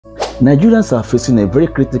Nigerians are facing a very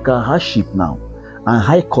critical hardship now and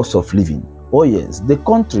high cost of living. Oh yes, the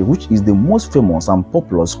country, which is the most famous and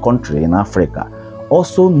populous country in Africa,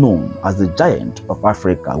 also known as the giant of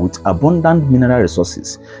Africa with abundant mineral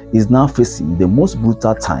resources, is now facing the most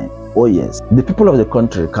brutal time. Oh yes, the people of the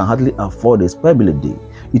country can hardly afford a spare meal a day.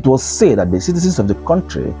 It was said that the citizens of the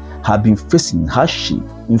country have been facing hardship,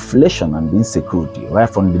 inflation and insecurity right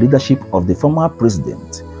from the leadership of the former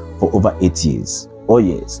president for over 8 years. Oh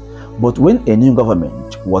yes, but when a new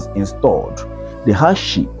government was installed, the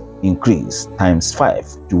hardship increased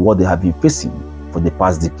 ×5 to what they have been facing for the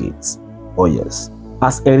past decades. Oh yes.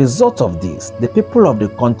 As a result of this, the people of the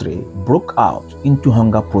country broke out into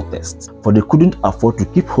hunger protests, for they couldn't afford to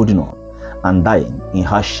keep holding on and dying in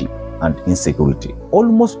hardship and insecurity.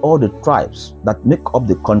 Almost all the tribes that make up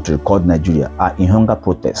the country called Nigeria are in hunger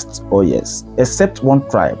protests. Oh yes, except one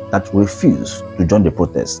tribe that refused to join the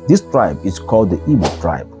protest. This tribe is called the Igbo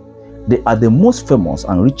tribe. They are the most famous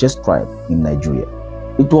and richest tribe in Nigeria.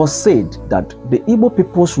 It was said that the Igbo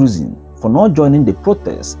people's reason for not joining the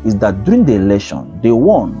protest is that during the election, they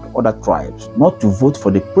warned other tribes not to vote for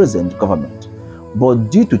the present government.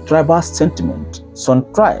 But due to tribal sentiment,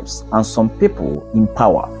 some tribes and some people in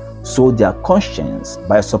power sold their conscience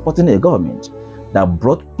by supporting a government that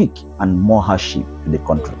brought peak and more hardship to the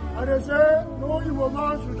country. And they say no Igbo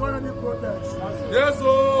man should join any protest. Yes,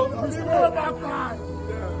 sir. It's not about time.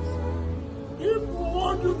 If we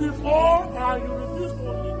want you before and you refuse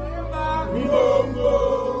to leave,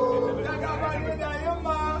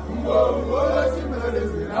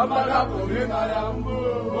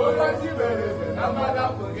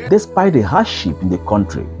 despite the hardship in the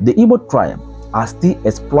country, the Igbo tribe are still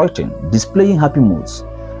exploiting, displaying happy moods,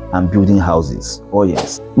 and building houses. Oh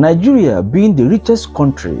yes, Nigeria, being the richest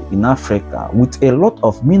country in Africa with a lot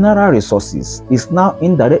of mineral resources, is now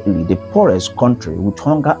indirectly the poorest country with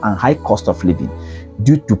hunger and high cost of living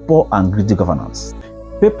due to poor and greedy governance.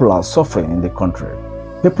 People are suffering in the country.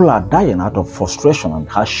 People are dying out of frustration and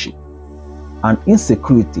hardship, and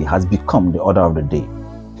insecurity has become the order of the day.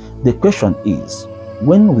 The question is,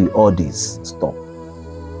 when will all this stop?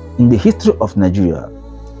 In the history of Nigeria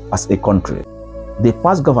as a country, the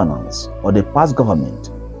past governance or the past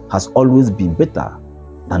government has always been better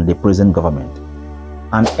than the present government.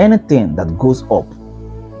 And anything that goes up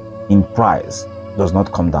in price does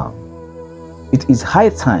not come down. It is high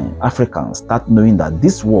time Africans start knowing that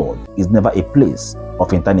this world is never a place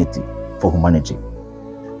of eternity for humanity.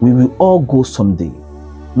 We will all go someday.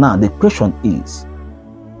 Now the question is,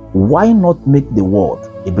 why not make the world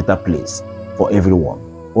a better place for everyone?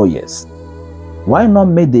 Oh yes. Why not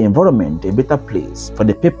make the environment a better place for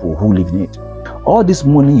the people who live in it? All this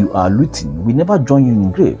money you are looting will never join you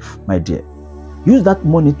in grave, my dear. Use that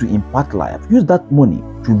money to impart life. Use that money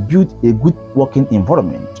to build a good working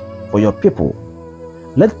environment for your people.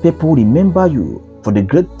 Let people remember you for the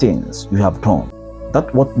great things you have done.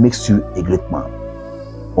 That's what makes you a great man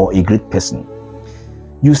or a great person.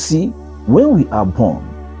 You see, when we are born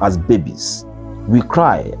as babies, we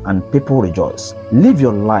cry and people rejoice. Live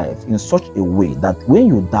your life in such a way that when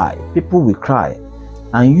you die, people will cry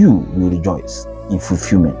and you will rejoice in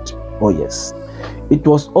fulfillment. Oh yes. It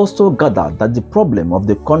was also gathered that the problem of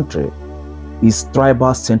the country is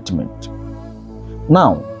tribal sentiment.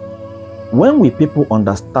 Now, when we people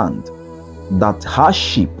understand that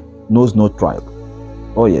hardship knows no tribe,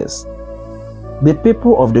 oh yes, the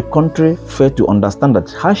people of the country fail to understand that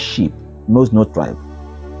hardship knows no tribe.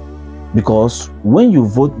 Because when you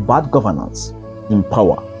vote bad governance in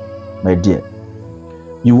power, my dear,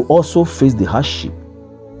 you will also face the hardship.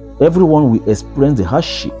 Everyone will experience the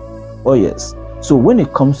hardship. Oh yes. So when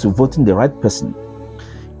it comes to voting the right person,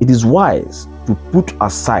 it is wise to put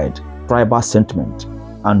aside tribal sentiment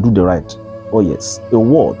and do the right. Oh yes. A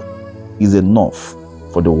word is enough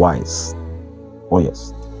for the wise. Oh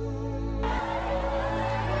yes.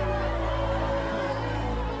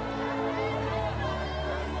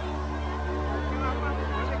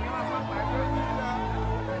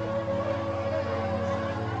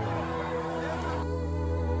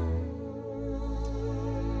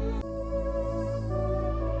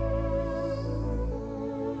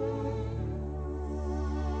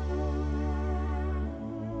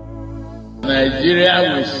 Nigeria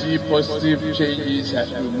will see positive changes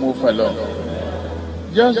as we move along.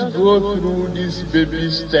 Just go through these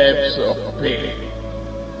baby steps of pain.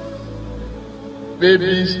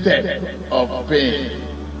 Baby step of pain.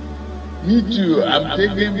 Me too, I'm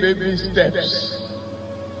taking baby steps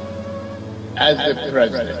as the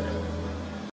president.